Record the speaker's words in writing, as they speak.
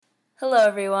Hello,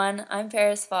 everyone. I'm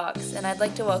Paris Fox, and I'd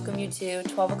like to welcome you to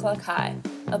 12 O'Clock High,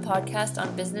 a podcast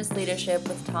on business leadership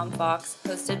with Tom Fox,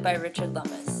 hosted by Richard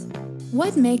Lummis.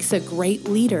 What makes a great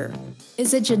leader?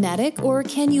 Is it genetic, or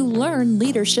can you learn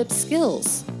leadership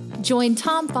skills? Join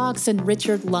Tom Fox and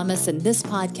Richard Lummis in this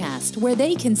podcast, where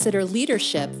they consider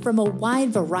leadership from a wide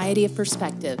variety of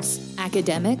perspectives: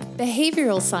 academic,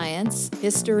 behavioral science,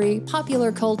 history,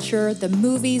 popular culture, the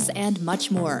movies, and much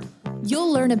more.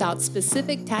 You'll learn about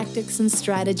specific tactics and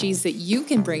strategies that you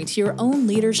can bring to your own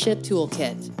leadership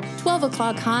toolkit. 12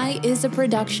 O'Clock High is a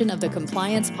production of the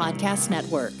Compliance Podcast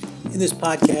Network. In this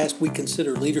podcast, we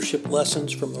consider leadership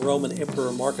lessons from the Roman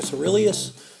Emperor Marcus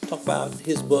Aurelius, talk about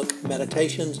his book,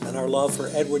 Meditations, and our love for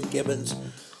Edward Gibbon's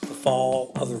The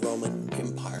Fall of the Roman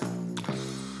Empire.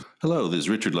 Hello, this is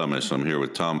Richard Lummis. I'm here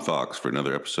with Tom Fox for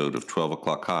another episode of 12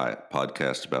 O'Clock High, a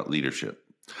podcast about leadership.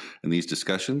 In these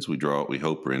discussions, we draw what we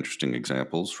hope are interesting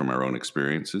examples from our own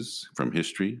experiences, from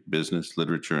history, business,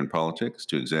 literature, and politics,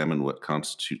 to examine what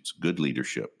constitutes good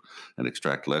leadership and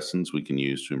extract lessons we can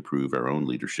use to improve our own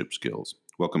leadership skills.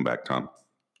 Welcome back, Tom.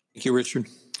 Thank you, Richard.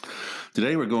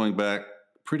 Today, we're going back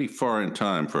pretty far in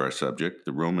time for our subject,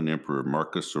 the Roman Emperor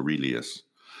Marcus Aurelius.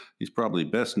 He's probably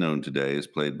best known today as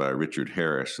played by Richard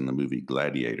Harris in the movie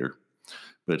Gladiator.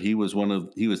 But he was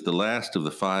the last of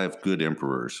the five good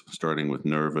emperors, starting with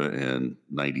Nerva in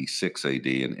 96 AD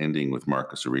and ending with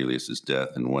Marcus Aurelius' death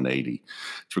in 180.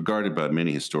 It's regarded by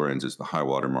many historians as the high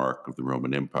water mark of the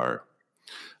Roman Empire.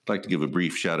 I'd like to give a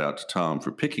brief shout out to Tom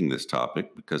for picking this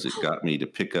topic because it got me to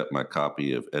pick up my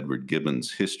copy of Edward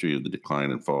Gibbon's History of the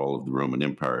Decline and Fall of the Roman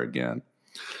Empire again.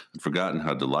 I'd forgotten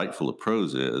how delightful a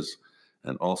prose is,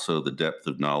 and also the depth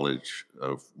of knowledge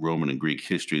of Roman and Greek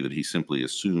history that he simply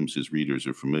assumes his readers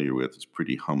are familiar with is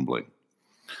pretty humbling.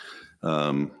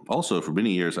 Also, for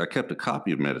many years, I kept a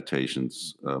copy of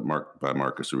Meditations by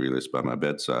Marcus Aurelius by my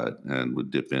bedside and would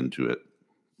dip into it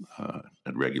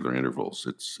at regular intervals.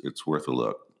 It's worth a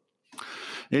look.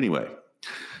 Anyway,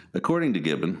 according to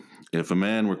Gibbon, if a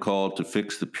man were called to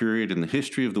fix the period in the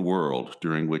history of the world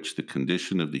during which the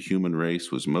condition of the human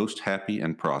race was most happy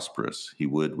and prosperous, he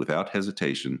would, without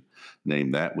hesitation,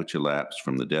 name that which elapsed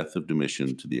from the death of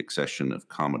Domitian to the accession of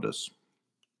Commodus,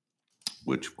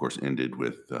 which, of course, ended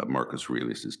with Marcus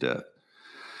Aurelius' death.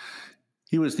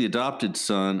 He was the adopted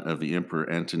son of the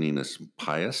Emperor Antoninus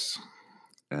Pius,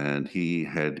 and he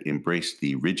had embraced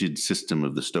the rigid system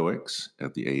of the Stoics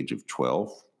at the age of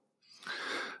 12.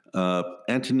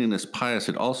 Antoninus Pius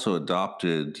had also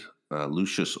adopted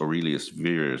Lucius Aurelius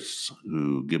Verus,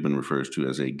 who Gibbon refers to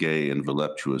as a gay and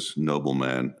voluptuous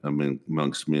nobleman,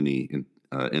 amongst many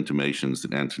intimations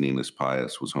that Antoninus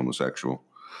Pius was homosexual.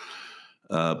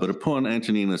 But upon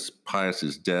Antoninus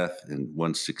Pius's death in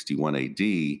 161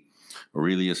 AD,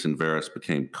 Aurelius and Verus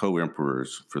became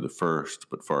co-emperors for the first,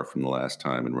 but far from the last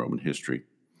time in Roman history.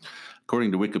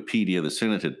 According to Wikipedia, the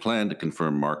Senate had planned to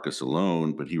confirm Marcus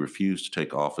alone, but he refused to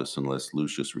take office unless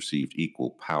Lucius received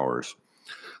equal powers.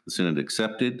 The Senate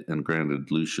accepted and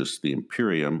granted Lucius the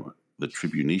imperium, the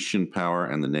tribunician power,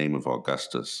 and the name of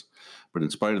Augustus. But in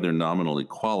spite of their nominal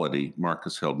equality,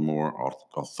 Marcus held more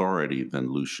authority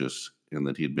than Lucius in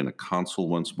that he had been a consul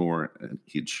once more, and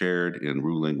he had shared in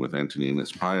ruling with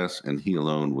Antoninus Pius, and he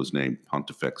alone was named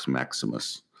Pontifex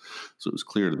Maximus. So it was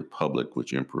clear to the public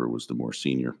which emperor was the more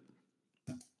senior.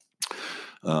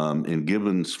 In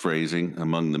Gibbon's phrasing,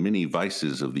 among the many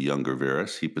vices of the younger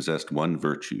Verus, he possessed one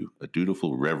virtue, a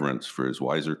dutiful reverence for his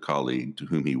wiser colleague, to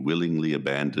whom he willingly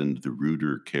abandoned the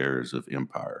ruder cares of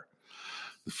empire.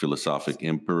 The philosophic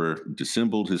emperor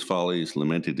dissembled his follies,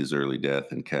 lamented his early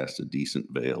death, and cast a decent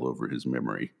veil over his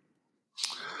memory.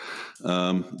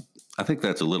 I think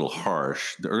that's a little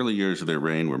harsh. The early years of their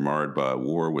reign were marred by a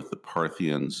war with the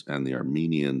Parthians and the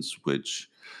Armenians, which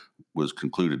was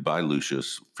concluded by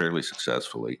Lucius fairly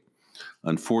successfully.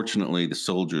 Unfortunately, the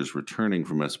soldiers returning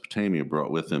from Mesopotamia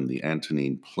brought with them the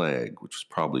Antonine Plague, which was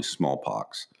probably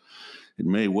smallpox. It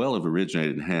may well have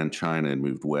originated in Han China and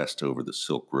moved west over the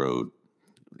Silk Road.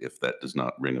 If that does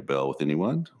not ring a bell with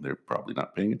anyone, they're probably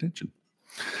not paying attention.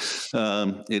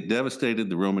 It devastated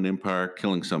the Roman Empire,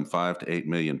 killing some 5 to 8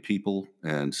 million people,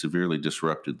 and severely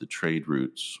disrupted the trade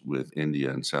routes with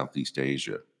India and Southeast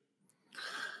Asia.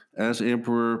 As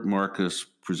emperor, Marcus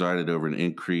presided over an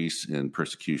increase in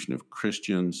persecution of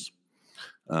Christians.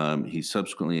 He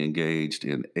subsequently engaged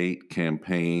in 8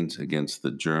 campaigns against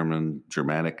the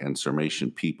Germanic, and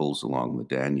Sarmatian peoples along the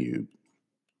Danube.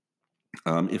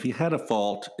 If he had a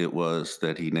fault, it was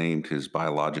that he named his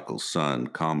biological son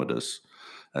Commodus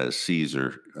as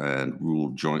Caesar and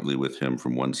ruled jointly with him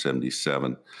from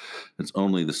 177. It's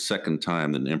only the second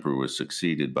time that an emperor was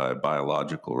succeeded by a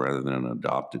biological rather than an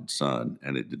adopted son,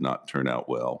 and it did not turn out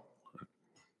well.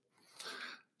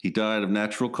 He died of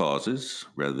natural causes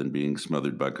rather than being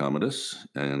smothered by Commodus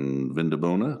and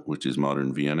Vindobona, which is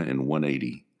modern Vienna, in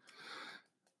 180.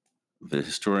 The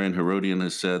historian Herodian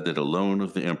has said that alone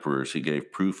of the emperors he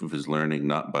gave proof of his learning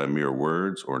not by mere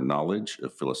words or knowledge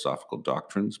of philosophical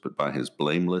doctrines, but by his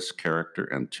blameless character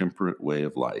and temperate way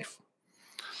of life.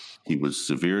 He was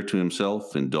severe to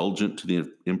himself, indulgent to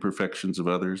the imperfections of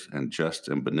others, and just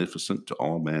and beneficent to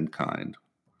all mankind.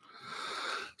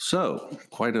 So,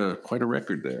 quite a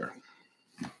record there.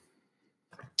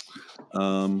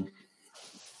 Tom,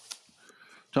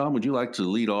 would you like to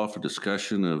lead off a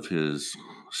discussion of his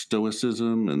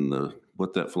Stoicism and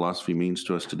what that philosophy means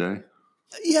to us today?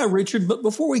 Yeah, Richard, but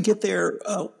before we get there,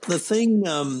 the thing,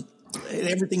 and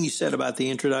everything you said about the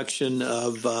introduction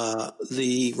of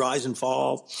the rise and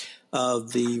fall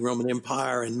of the Roman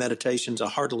Empire and Meditations, I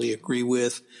heartily agree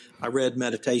with. I read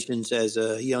Meditations as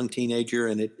a young teenager,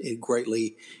 and it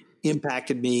greatly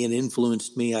impacted me and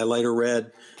influenced me. I later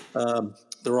read The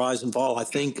Rise and Fall, I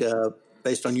think,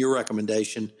 based on your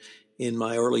recommendation, in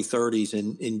my early 30s,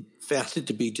 and found it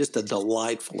to be just a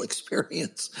delightful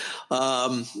experience.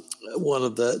 One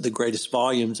of the greatest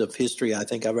volumes of history I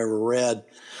think I've ever read.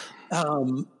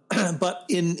 But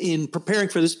in preparing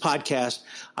for this podcast,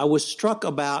 I was struck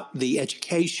about the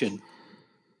education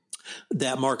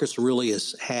that Marcus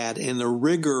Aurelius had and the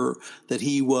rigor that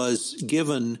he was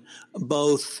given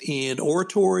both in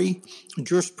oratory,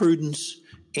 jurisprudence,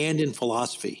 and in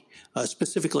philosophy.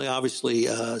 Specifically, obviously,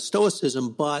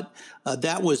 Stoicism, but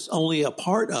that was only a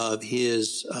part of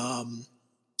his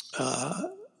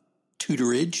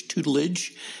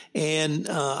tutelage, and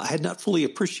I had not fully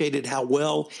appreciated how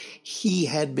well he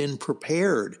had been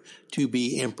prepared to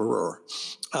be emperor,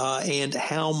 and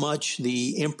how much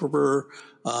the emperor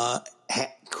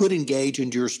could engage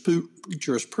in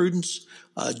jurisprudence,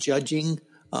 judging,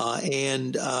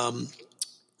 and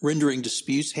rendering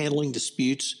disputes, handling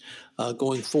disputes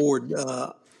going forward.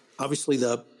 Obviously,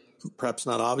 perhaps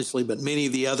not obviously, but many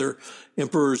of the other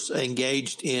emperors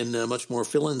engaged in much more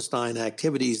Philistine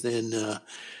activities than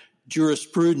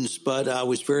jurisprudence. But I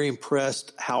was very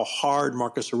impressed how hard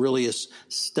Marcus Aurelius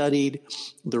studied,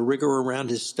 the rigor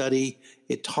around his study.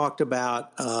 It talked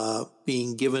about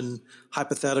being given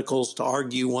hypotheticals to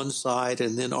argue one side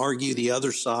and then argue the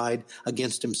other side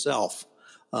against himself.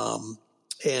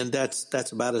 And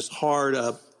that's about as hard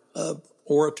a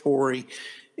oratory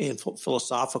and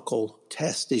philosophical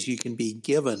test as you can be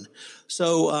given.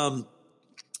 So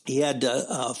he had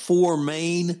 4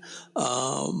 main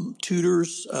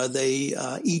tutors. They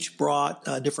each brought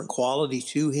a different quality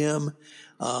to him.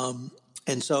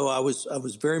 And so I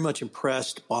was very much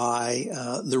impressed by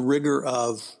the rigor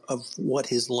of what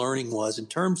his learning was. In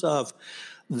terms of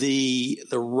the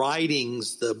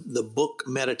writings, the book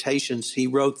Meditations, he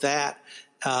wrote that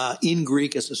in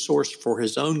Greek as a source for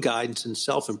his own guidance and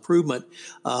self-improvement.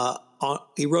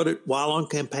 He wrote it while on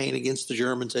campaign against the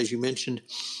Germans, as you mentioned,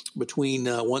 between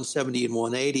 170 and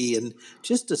 180. And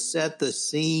just to set the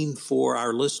scene for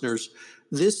our listeners,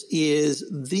 this is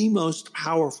the most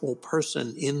powerful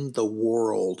person in the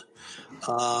world,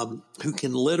 who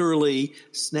can literally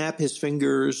snap his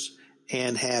fingers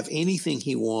and have anything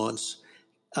he wants.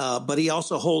 But he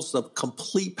also holds the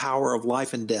complete power of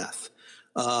life and death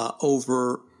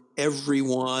over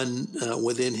everyone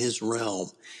within his realm.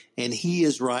 And he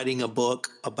is writing a book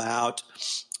about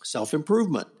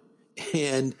self-improvement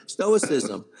and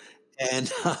Stoicism and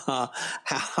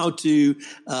how to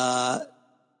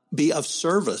be of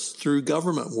service through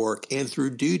government work and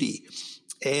through duty,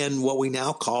 and what we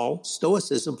now call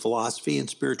Stoicism, philosophy, and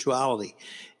spirituality.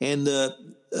 And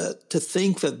to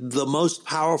think that the most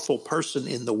powerful person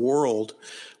in the world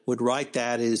would write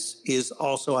that is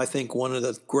also, I think, one of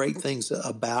the great things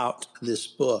about this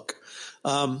book.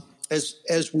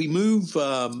 As we move,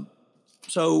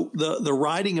 so the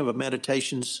writing of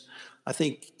Meditations, I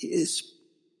think, is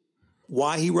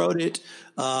why he wrote it.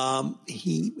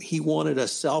 He wanted a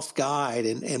self-guide,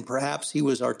 and perhaps he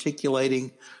was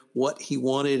articulating what he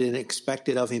wanted and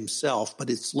expected of himself. But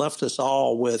it's left us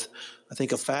all with, I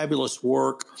think, a fabulous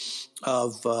work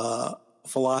of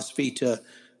philosophy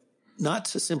not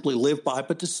to simply live by,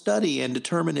 but to study and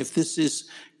determine if this is,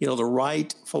 the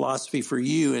right philosophy for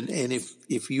you. And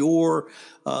if your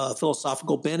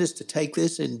philosophical bent is to take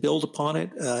this and build upon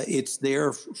it, it's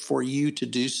there for you to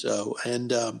do so.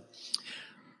 And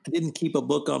I didn't keep a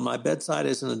book on my bedside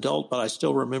as an adult, but I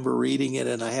still remember reading it,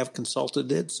 and I have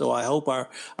consulted it. So I hope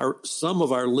some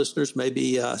of our listeners may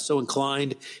be so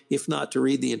inclined, if not to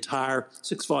read the entire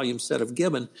 6-volume set of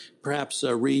Gibbon, perhaps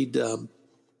read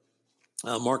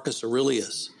Marcus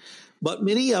Aurelius. But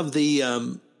many of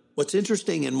the what's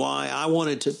interesting and why I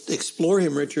wanted to explore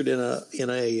him, Richard, in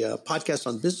a podcast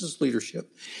on business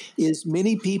leadership, is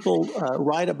many people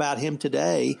write about him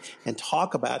today and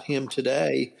talk about him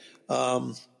today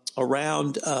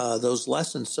around those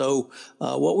lessons. So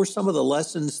what were some of the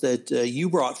lessons that you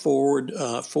brought forward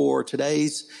for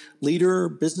today's leader,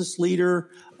 business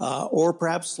leader, or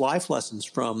perhaps life lessons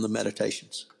from the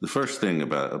Meditations? The first thing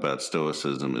about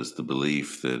Stoicism is the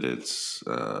belief that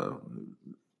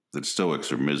that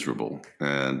Stoics are miserable,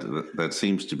 and that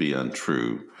seems to be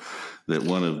untrue. That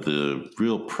one of the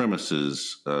real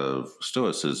premises of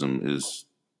Stoicism is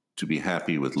to be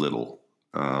happy with little.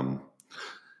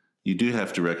 You do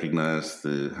have to recognize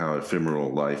how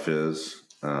ephemeral life is,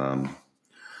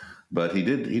 but he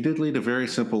did lead a very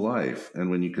simple life.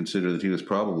 And when you consider that he was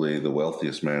probably the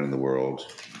wealthiest man in the world,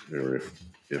 or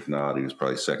if not, he was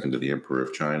probably second to the Emperor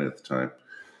of China at the time.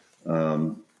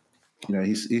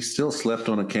 He still slept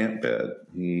on a camp bed.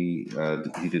 He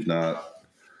did not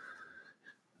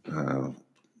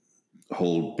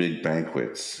hold big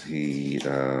banquets.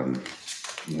 And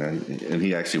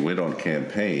he actually went on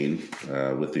campaign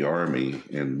with the army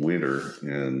in winter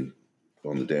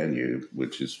on the Danube,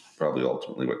 which is probably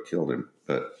ultimately what killed him.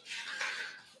 But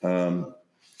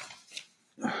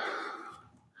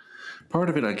part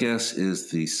of it, I guess, is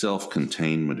the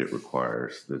self-containment it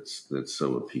requires that's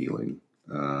so appealing.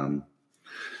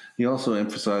 He also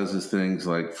emphasizes things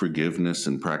like forgiveness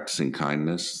and practicing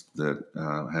kindness that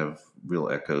have real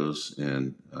echoes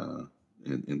in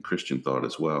Christian thought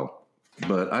as well.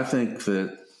 But I think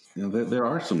that that there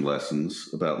are some lessons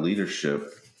about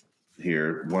leadership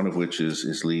here. One of which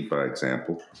is lead by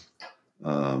example.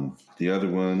 The other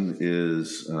one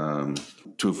is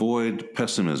to avoid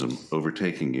pessimism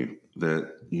overtaking you.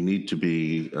 That you need to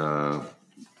be to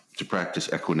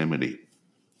practice equanimity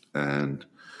and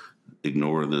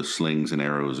ignore the slings and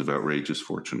arrows of outrageous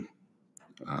fortune.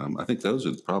 I think those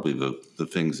are probably the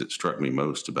things that struck me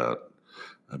most about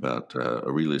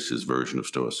Aurelius's version of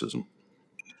Stoicism.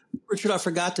 Richard, I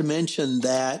forgot to mention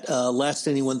that lest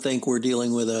anyone think we're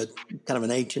dealing with a kind of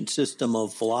an ancient system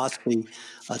of philosophy,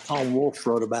 Tom Wolfe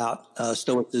wrote about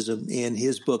Stoicism in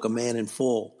his book, A Man in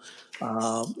Full,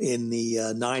 in the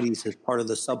 90s as part of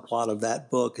the subplot of that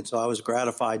book. And so I was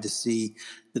gratified to see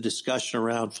the discussion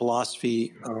around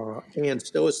philosophy and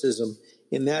Stoicism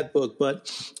in that book.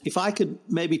 But if I could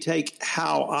maybe take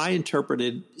how I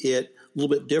interpreted it a little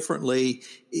bit differently,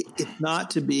 it's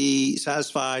not to be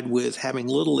satisfied with having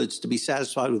little, it's to be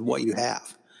satisfied with what you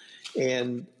have.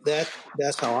 And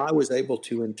that's how I was able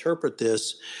to interpret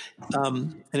this.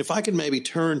 And if I could maybe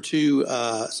turn to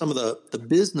some of the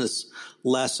business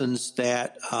lessons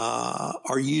that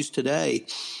are used today.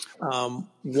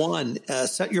 One,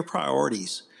 set your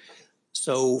priorities.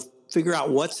 So figure out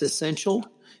what's essential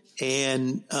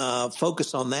and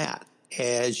focus on that.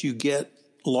 As you get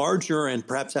larger and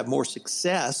perhaps have more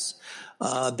success,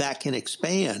 that can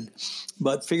expand.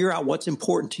 But figure out what's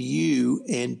important to you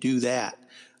and do that.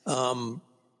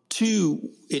 Two,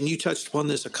 and you touched upon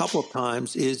this a couple of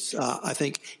times, is I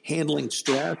think handling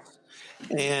stress.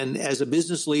 And as a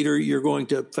business leader, you're going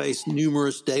to face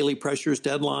numerous daily pressures,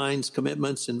 deadlines,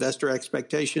 commitments, investor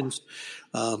expectations,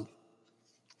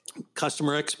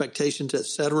 customer expectations, et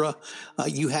cetera.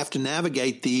 You have to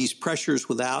navigate these pressures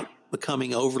without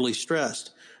becoming overly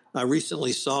stressed. I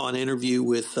recently saw an interview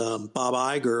with Bob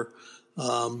Iger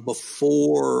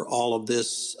before all of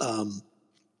this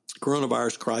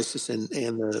coronavirus crisis and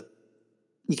the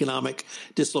economic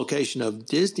dislocation of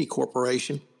Disney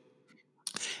Corporation.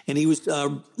 And he was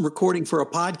recording for a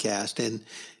podcast, and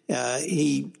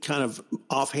he kind of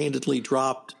offhandedly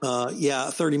dropped,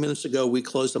 30 minutes ago we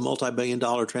closed a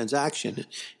multi-billion-dollar transaction.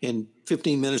 And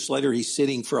 15 minutes later, he's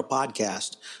sitting for a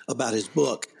podcast about his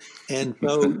book. And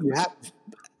so you have to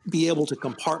be able to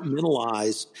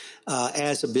compartmentalize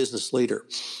as a business leader.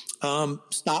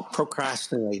 Stop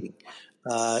procrastinating.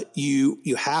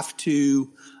 You have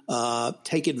to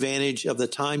take advantage of the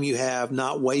time you have,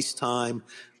 not waste time.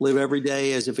 Live every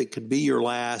day as if it could be your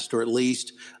last, or at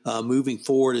least moving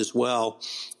forward as well.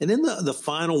 And then the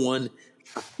final one,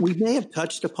 we may have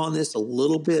touched upon this a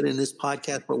little bit in this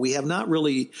podcast, but we have not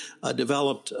really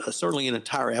developed certainly an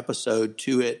entire episode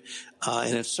to it.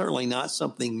 And it's certainly not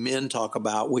something men talk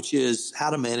about, which is how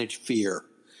to manage fear.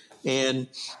 And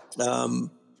I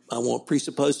won't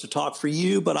presuppose to talk for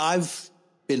you, but I've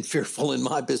been fearful in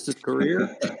my business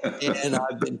career, and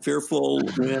I've been fearful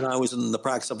when I was in the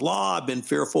practice of law. I've been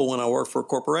fearful when I worked for a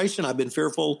corporation. I've been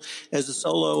fearful as a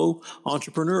solo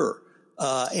entrepreneur.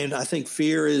 And I think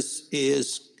fear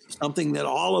is something that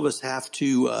all of us have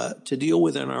to deal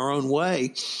with in our own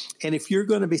way. And if you're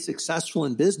going to be successful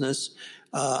in business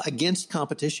against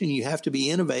competition, you have to be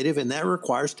innovative, and that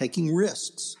requires taking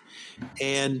risks.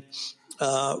 And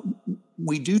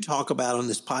we do talk about on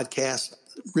this podcast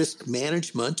risk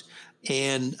management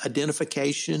and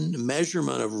identification,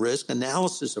 measurement of risk,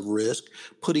 analysis of risk,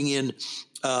 putting in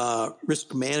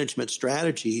risk management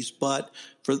strategies. But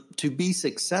to be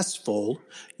successful,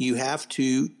 you have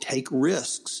to take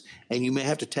risks, and you may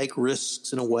have to take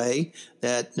risks in a way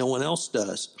that no one else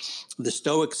does. The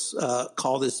Stoics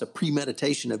call this a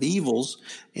premeditation of evils,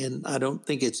 and I don't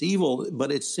think it's evil,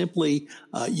 but it's simply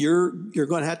you're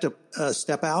going to have to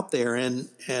step out there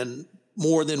and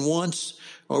more than once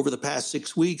over the past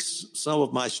 6 weeks, some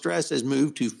of my stress has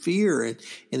moved to fear in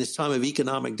this time of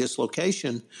economic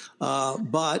dislocation.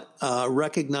 But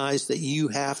recognize that you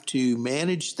have to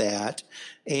manage that.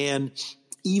 And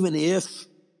even if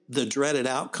the dreaded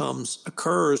outcomes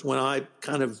occurs, when I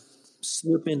kind of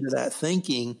slip into that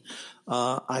thinking,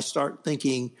 I start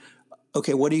thinking,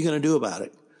 okay, what are you going to do about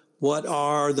it? What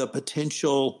are the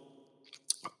potential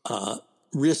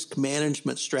risk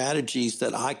management strategies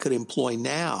that I could employ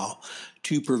now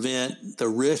to prevent the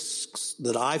risks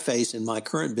that I face in my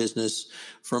current business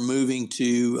from moving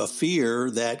to a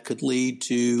fear that could lead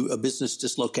to a business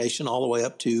dislocation all the way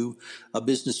up to a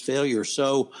business failure.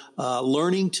 So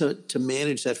learning to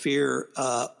manage that fear,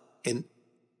 and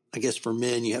I guess for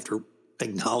men, you have to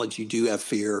acknowledge you do have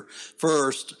fear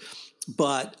first,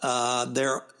 but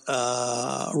there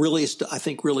really, I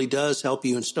think, really does help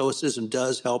you, and Stoicism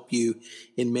does help you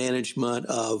in management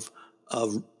of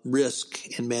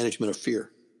risk and management of fear.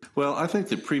 Well, I think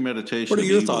that premeditation What are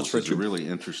your of thoughts, evils is a Richard? really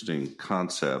interesting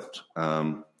concept.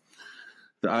 The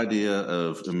idea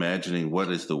of imagining what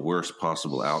is the worst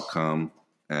possible outcome,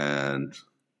 and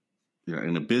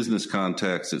in a business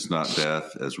context, it's not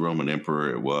death, as Roman emperor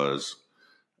it was.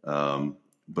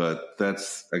 But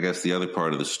that's, I guess, the other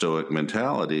part of the Stoic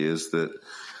mentality is that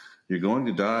you're going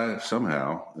to die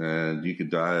somehow, and you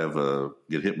could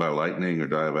get hit by lightning or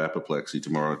die of apoplexy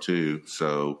tomorrow too.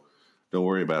 So don't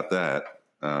worry about that.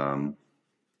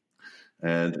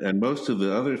 And most of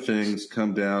the other things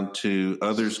come down to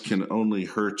others can only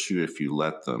hurt you if you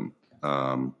let them.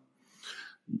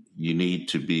 You need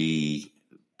to be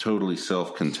totally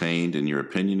self-contained in your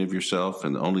opinion of yourself,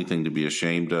 and the only thing to be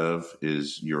ashamed of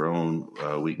is your own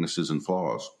weaknesses and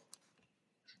flaws.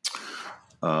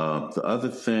 The other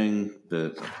thing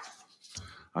that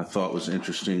I thought was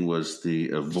interesting was the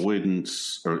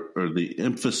avoidance or the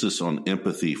emphasis on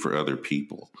empathy for other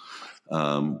people.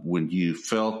 When you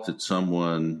felt that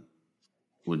someone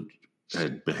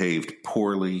had behaved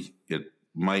poorly, it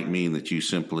might mean that you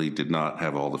simply did not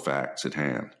have all the facts at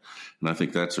hand. And I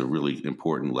think that's a really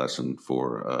important lesson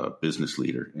for a business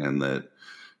leader, and that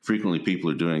frequently people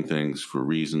are doing things for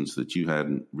reasons that you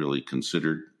hadn't really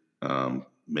considered.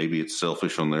 Maybe it's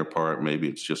selfish on their part. Maybe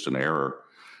it's just an error.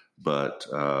 But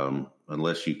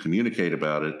unless you communicate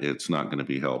about it, it's not going to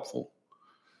be helpful.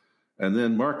 And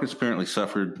then Marcus apparently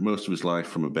suffered most of his life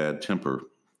from a bad temper,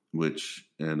 which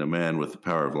in a man with the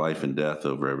power of life and death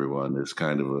over everyone is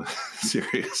kind of a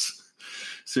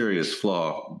serious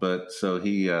flaw. But so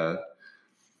he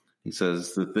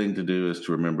says the thing to do is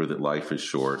to remember that life is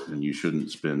short, and you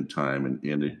shouldn't spend time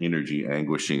and energy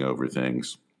anguishing over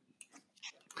things.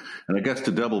 And I guess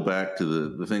to double back to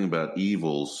the thing about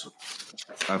evils,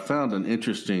 I found an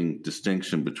interesting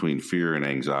distinction between fear and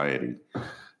anxiety.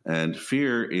 And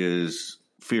fear is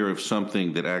fear of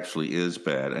something that actually is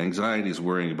bad. Anxiety is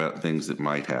worrying about things that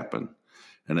might happen.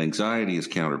 And anxiety is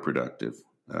counterproductive,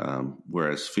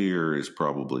 whereas fear is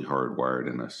probably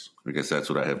hardwired in us. I guess that's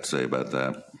what I have to say about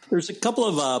that. There's a couple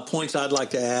of points I'd like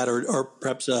to add, or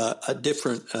perhaps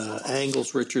different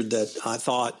angles, Richard, that I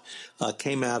thought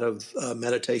came out of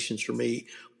meditations for me.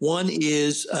 One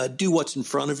is do what's in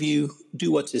front of you,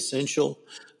 do what's essential,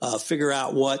 figure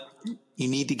out what you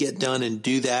need to get done and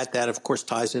do that. That, of course,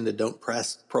 ties into don't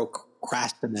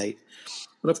procrastinate.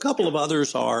 But a couple of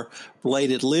others are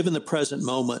related. Live in the present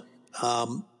moment.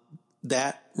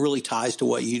 That really ties to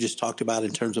what you just talked about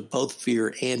in terms of both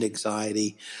fear and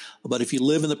anxiety. But if you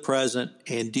live in the present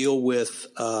and deal with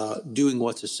doing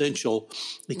what's essential,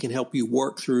 it can help you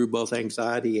work through both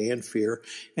anxiety and fear.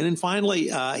 And then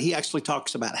finally, he actually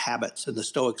talks about habits, and the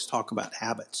Stoics talk about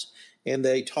habits. And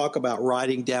they talk about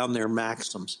writing down their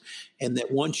maxims, and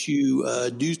that once you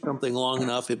do something long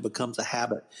enough, it becomes a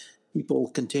habit. People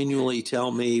continually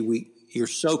tell me you're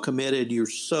so committed, you're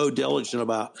so diligent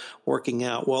about working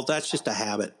out. Well, that's just a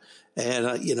habit. And,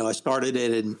 I started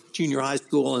it in junior high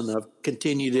school and I've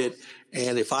continued it.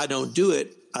 And if I don't do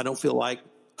it, I don't feel like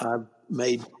I've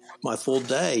made my full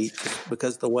day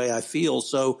because of the way I feel.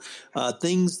 So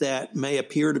things that may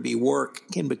appear to be work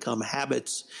can become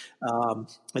habits and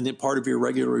then part of your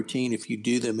regular routine if you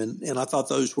do them. And I thought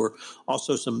those were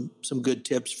also some good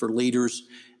tips for leaders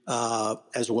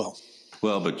as well.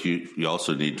 Well, but you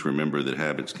also need to remember that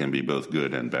habits can be both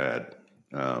good and bad.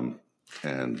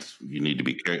 And you need to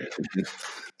be careful.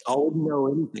 I wouldn't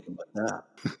know anything about that.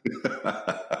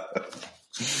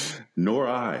 Nor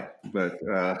I, but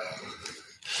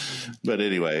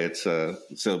anyway, but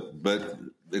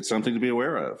it's something to be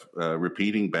aware of.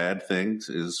 Repeating bad things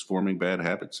is forming bad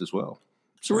habits as well.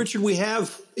 So, Richard, we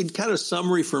have, in kind of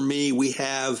summary for me, we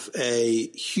have a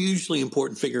hugely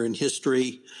important figure in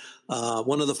history.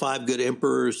 One of the 5 good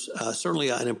emperors, certainly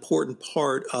an important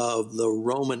part of the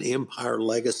Roman Empire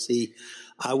legacy.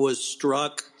 I was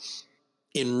struck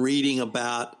in reading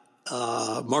about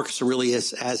Marcus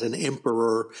Aurelius as an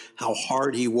emperor, how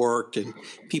hard he worked, and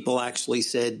people actually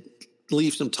said,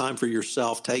 leave some time for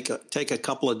yourself, take a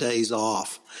couple of days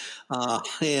off.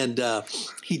 And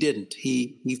he didn't.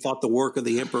 He thought the work of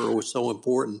the emperor was so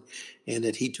important and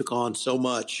that he took on so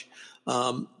much.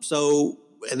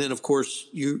 And then, of course,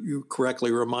 you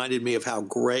correctly reminded me of how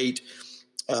great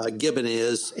Gibbon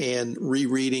is and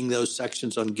rereading those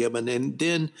sections on Gibbon. And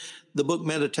then the book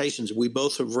Meditations we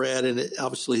both have read, and it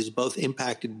obviously has both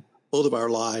impacted both of our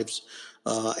lives.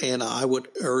 And I would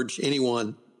urge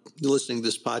anyone listening to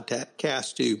this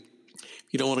podcast to, if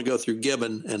you don't want to go through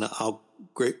Gibbon, and I'll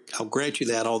grant you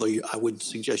that, although I would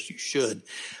suggest you should.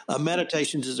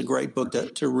 Meditations is a great book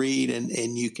to read,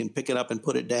 and you can pick it up and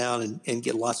put it down and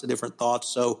get lots of different thoughts.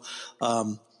 So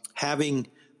having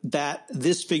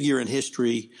this figure in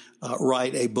history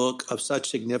write a book of such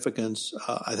significance,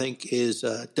 I think is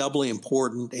doubly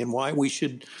important, and why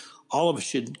all of us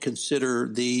should consider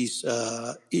these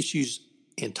issues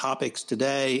and topics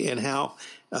today, and how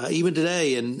even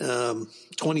today in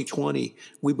 2020,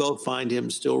 we both find him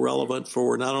still relevant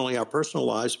for not only our personal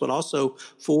lives, but also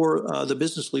for the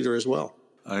business leader as well.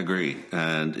 I agree.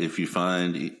 And if you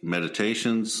find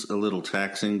Meditations a little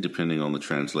taxing, depending on the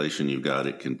translation you've got,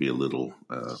 it can be a little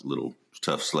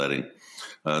tough sledding.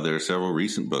 There are several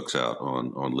recent books out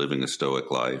on living a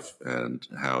Stoic life and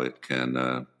how it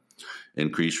can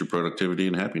increase your productivity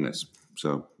and happiness.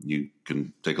 So you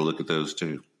can take a look at those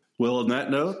too. Well, on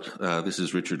that note, this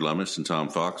is Richard Lummis and Tom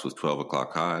Fox with 12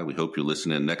 O'Clock High. We hope you'll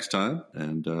listen in next time,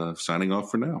 and signing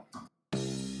off for now.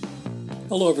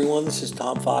 Hello, everyone. This is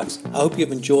Tom Fox. I hope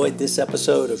you've enjoyed this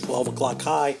episode of 12 O'Clock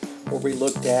High, where we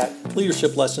looked at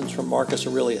leadership lessons from Marcus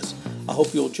Aurelius. I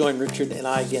hope you'll join Richard and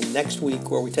I again next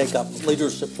week, where we take up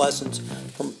leadership lessons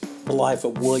from the life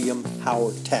of William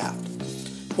Howard Taft.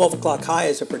 12 O'Clock High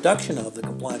is a production of the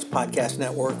Compliance Podcast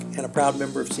Network and a proud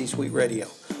member of C-Suite Radio.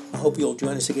 I hope you'll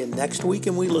join us again next week,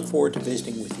 and we look forward to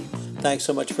visiting with you. Thanks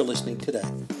so much for listening today.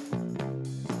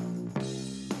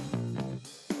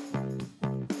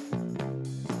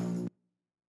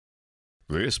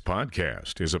 This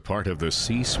podcast is a part of the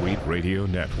C-Suite Radio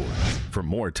Network. For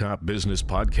more top business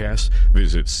podcasts,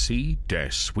 visit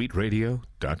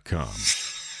c-suiteradio.com.